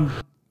 do you?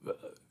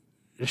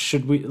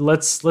 Should we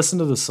let's listen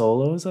to the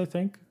solos? I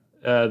think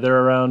they're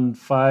around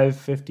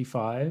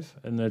 5:55,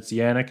 and it's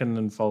Yannick, and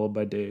then followed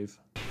by Dave.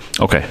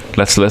 Okay,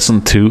 let's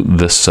listen to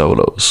the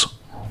solos.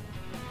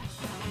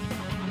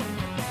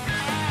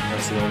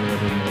 That's the only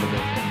other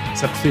notable,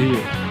 except the we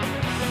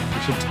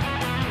should,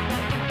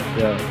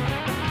 yeah.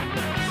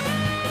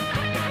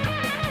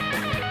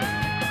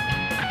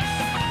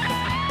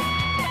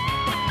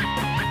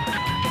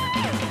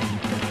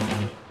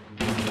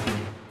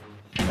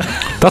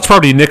 That's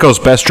probably Nico's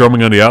best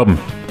drumming on the album.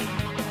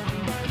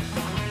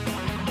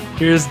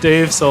 Here's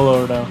Dave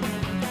solo now.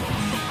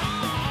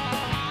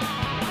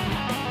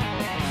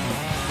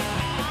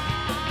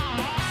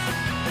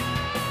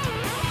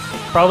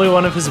 Probably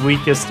one of his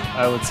weakest,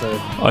 I would say.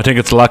 I think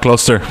it's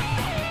lackluster.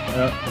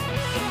 Yeah.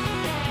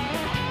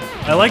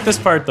 I like this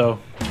part though.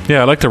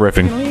 Yeah, I like the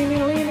riffing.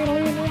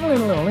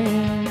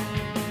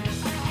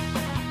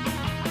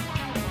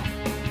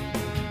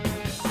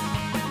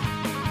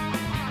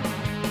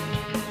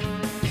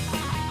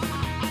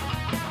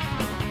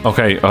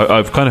 Okay,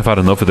 I've kind of had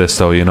enough of this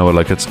though. You know,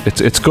 like it's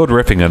good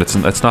riffing and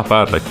it's not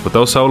bad. Like, but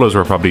those solos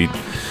were probably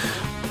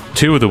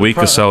two of the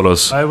weakest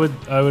solos. I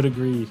would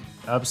agree.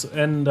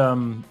 Absolutely.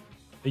 And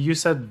you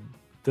said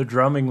the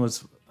drumming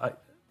was.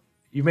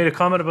 You made a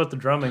comment about the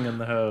drumming and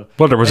the how.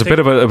 Well, there was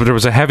there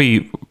was a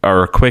heavy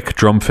or a quick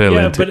drum fill.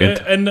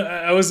 Yeah, and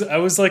I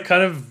was like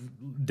kind of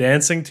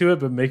dancing to it,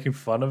 but making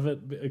fun of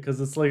it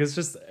because it's like it's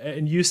just.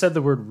 And you said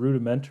the word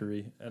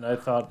rudimentary, and I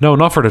thought no,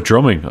 not for the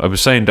drumming. I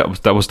was saying that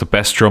was the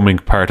best drumming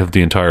part of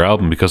the entire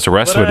album because the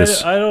rest of it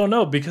is. I don't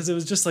know because it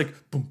was just like.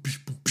 Boom, boom,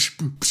 boom,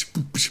 boom,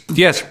 boom, boom.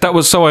 Yes, that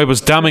was so. I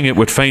was damning it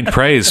with faint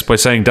praise by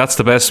saying that's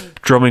the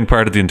best drumming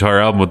part of the entire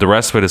album, but the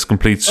rest of it is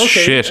complete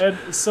shit.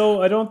 And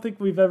so I don't think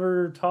we've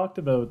ever talked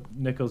about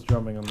Nico's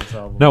drumming on this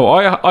album. No,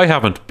 I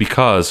haven't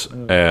because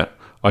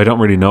I don't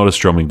really notice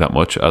drumming that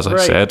much, as I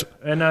said.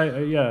 And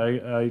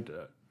I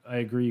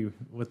agree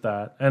with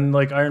that. And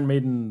like Iron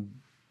Maiden,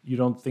 you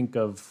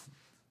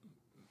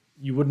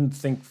wouldn't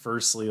think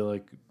firstly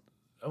like,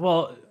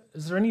 well,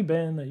 is there any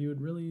band that you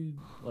would really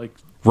like?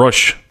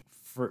 Rush.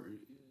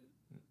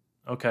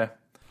 Okay.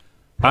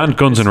 And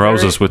Guns N'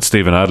 Roses with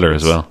Steven Adler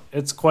as well.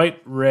 It's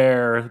quite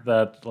rare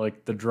that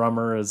like the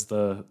drummer is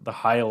the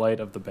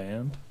highlight of the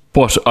band.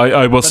 But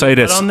I will say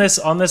this.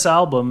 But on this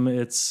album,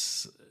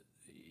 it's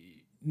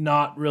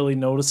not really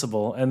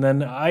noticeable. And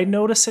then I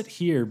notice it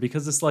here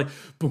because it's like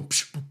boom,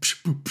 psh, boom,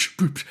 psh, boom, psh,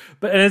 boom, psh.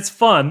 But and it's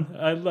fun.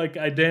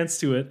 I dance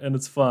to it and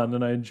it's fun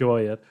and I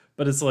enjoy it.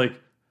 But it's like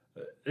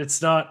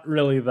it's not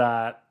really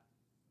that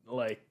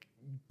like.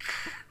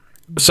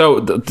 So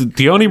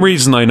the only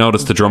reason I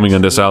noticed the drumming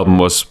on this album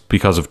was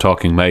because of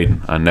Talking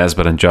Maiden and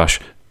Nesbitt and Josh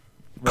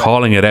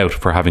calling it out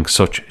for having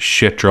such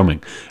shit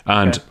drumming,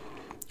 and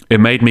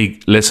it made me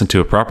listen to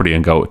it properly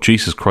and go,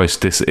 Jesus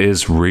Christ, this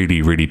is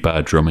really, really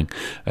bad drumming.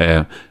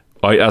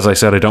 As I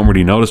said, I don't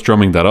really notice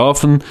drumming that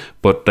often,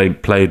 but they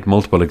played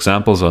multiple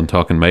examples on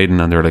Talking Maiden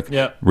and they're like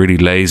really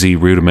lazy,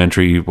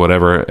 rudimentary,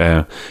 whatever.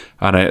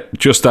 And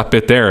just that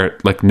bit there,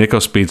 like Nico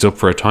speeds up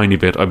for a tiny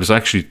bit. I was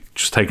actually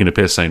just taking a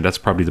piss saying that's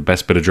probably the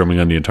best bit of drumming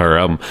on the entire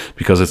album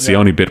because it's the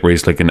only bit where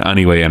he's like in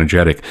any way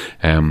energetic.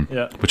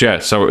 But yeah,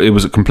 so it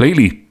was a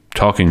completely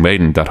Talking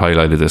Maiden that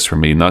highlighted this for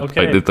me. Not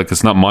like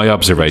it's not my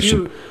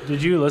observation.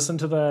 Did you listen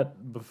to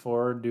that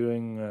before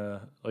doing?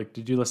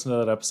 Did you listen to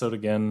that episode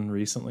again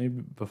recently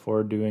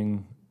before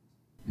doing?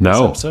 This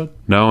episode?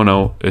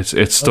 No.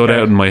 It stood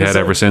out in my head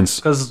ever since.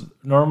 Because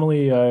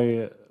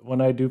normally when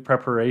I do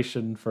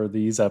preparation for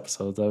these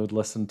episodes, I would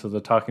listen to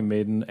the Talking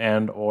Maiden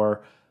and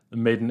or the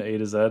Maiden A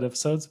to Z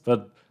episodes.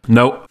 But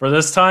no, for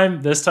this time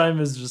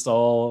is just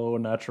all au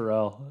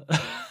naturel.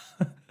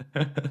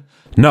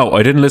 No,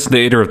 I didn't listen to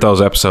either of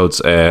those episodes.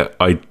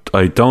 I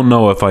don't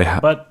know if I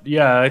have. But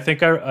yeah, I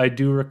think I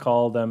do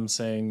recall them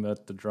saying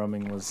that the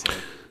drumming was like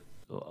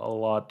a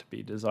lot to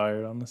be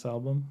desired on this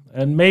album.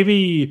 And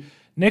maybe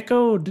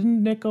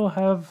didn't Nico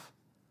have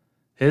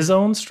his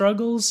own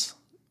struggles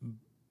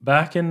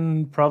back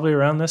in probably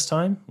around this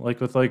time,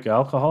 like with like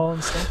alcohol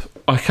and stuff?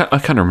 I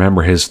can't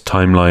remember his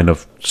timeline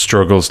of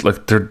struggles.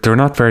 Like they're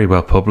not very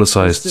well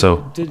publicized.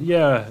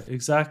 Yeah,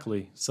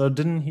 exactly. So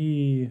didn't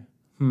he?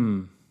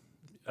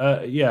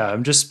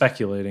 I'm just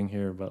speculating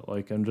here, but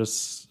like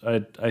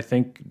I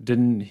think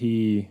didn't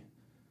he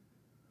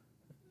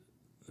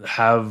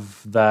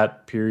have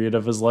that period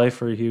of his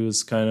life where he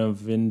was kind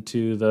of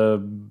into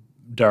the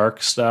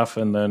dark stuff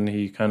and then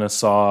he kind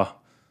of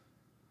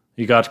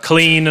he got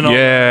clean and all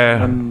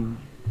that. And,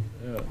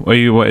 well,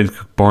 you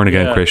born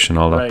again Christian,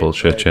 all that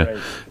bullshit,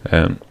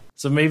 right.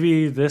 So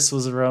maybe this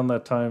was around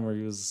that time where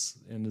he was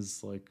in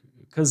his like,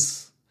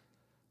 because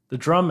the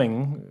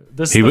drumming.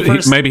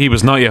 Maybe he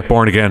was not yet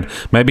born again.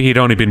 Maybe he'd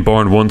only been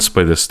born once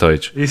by this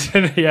stage.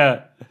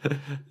 Yeah.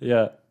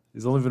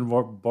 He's only been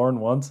born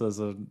once as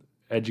an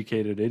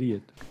educated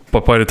idiot.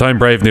 But by the time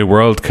Brave New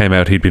World came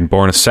out, he'd been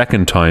born a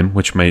second time,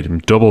 which made him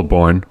double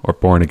born or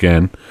born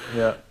again.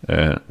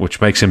 Yeah.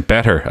 Which makes him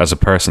better as a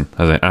person,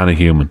 and a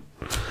human.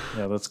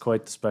 Yeah, that's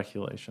quite the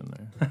speculation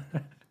there.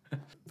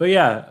 But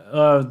yeah,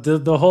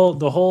 the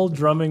whole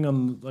drumming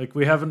on, like,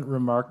 we haven't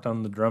remarked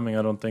on the drumming,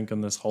 I don't think,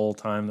 in this whole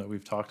time that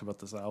we've talked about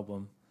this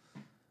album.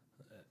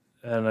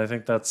 And I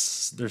think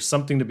there's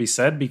something to be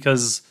said,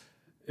 because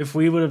if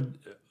we would have,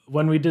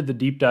 when we did the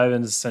deep dive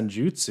into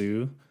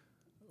Senjutsu,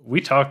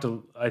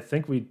 I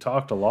think we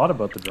talked a lot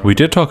about the drumming. We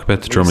did talk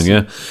about the drumming,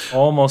 yeah.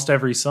 Almost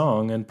every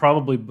song, and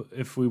probably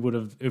if we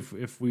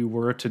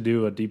were to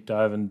do a deep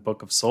dive in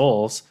Book of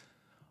Souls,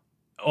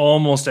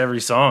 almost every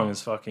song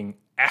is fucking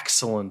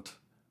excellent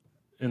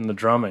in the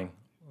drumming.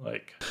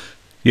 Like,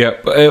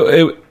 Yeah,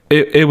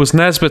 it was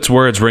Nesbitt's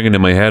words ringing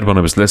in my head when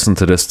I was listening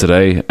to this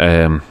today,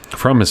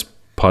 from his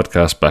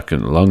podcast back a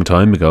long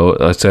time ago.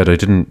 I said I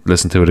didn't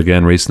listen to it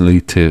again recently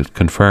to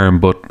confirm,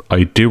 but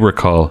I do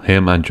recall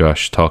him and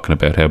Josh talking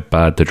about how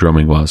bad the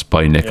drumming was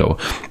by Nico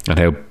and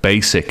how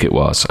basic it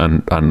was,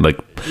 and like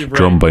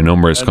drum by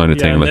numbers kind of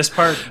thing. And like, this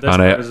part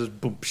is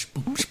just boom,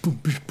 boom,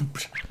 boom, boom.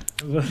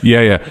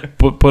 Yeah,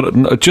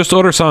 but just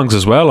other songs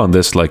as well on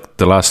this, like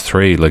the last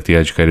three, like The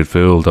Educated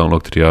Fool, Don't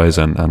Look to the Eyes,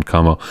 and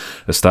Como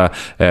Está.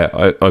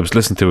 I was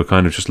listening to it,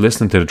 kind of just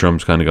listening to the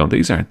drums, kind of going,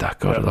 these aren't that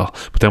good at all.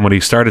 But then when he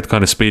started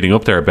kind of speeding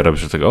up there a bit, I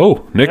was just like,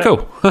 oh,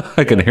 Nico,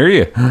 I can hear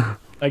you.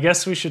 I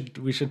guess we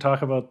should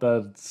talk about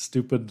that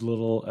stupid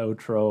little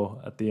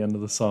outro at the end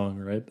of the song,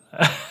 right?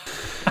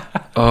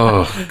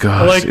 Oh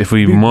gosh, if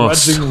we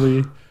must,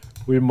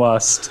 we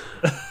must.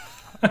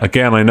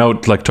 Again, I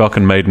know, like,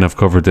 Talking Maiden have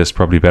covered this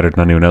probably better than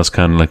anyone else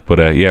can. Like,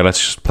 but yeah,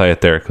 let's just play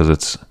it there because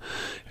it's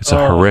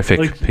a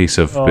horrific piece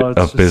of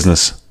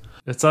business.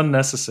 It's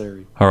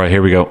unnecessary. All right,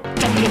 here we go.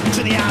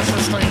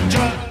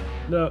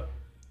 No,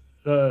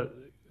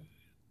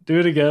 do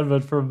it again,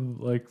 but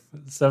from like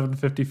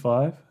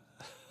 7:55.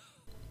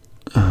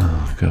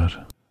 Oh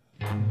God.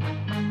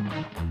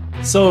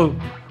 So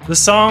the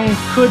song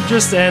could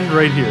just end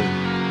right here.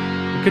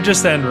 It could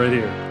just end right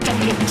here.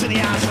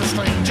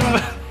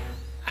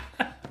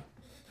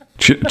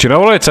 Do you know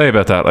what I'd say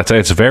about that? I'd say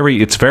it's very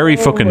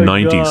fucking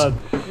 90s. God.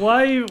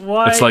 Why?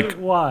 It's like,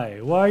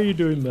 why are you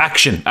doing that?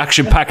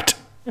 Action-packed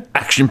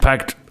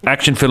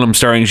action film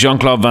starring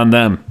Jean-Claude Van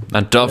Damme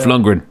and Dolph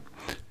Lundgren.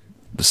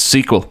 The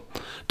sequel.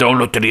 Don't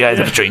Look to the Eyes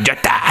of a Stranger.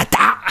 Da,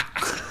 da.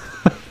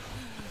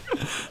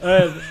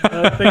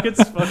 I think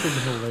it's fucking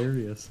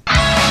hilarious.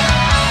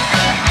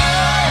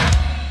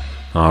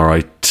 All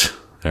right,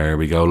 there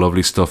we go.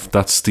 Lovely stuff.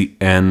 That's the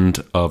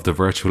end of the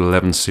Virtual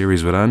 11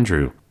 series with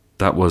Andrew.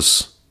 That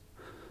was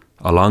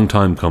a long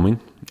time coming,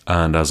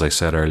 and as I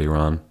said earlier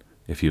on,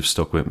 if you've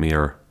stuck with me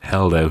or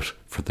held out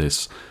for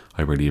this,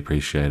 I really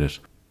appreciate it.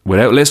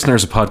 Without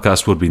listeners, a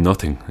podcast would be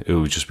nothing. It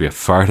would just be a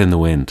fart in the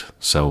wind.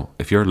 So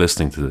if you're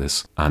listening to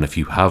this, and if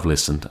you have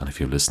listened, and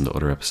if you've listened to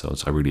other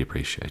episodes, I really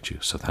appreciate you.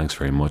 So thanks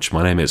very much.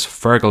 My name is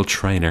Fergal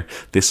Trainer.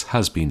 This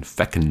has been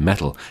Feckin'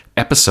 Metal,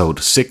 episode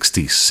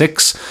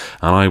 66,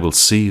 and I will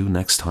see you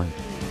next time.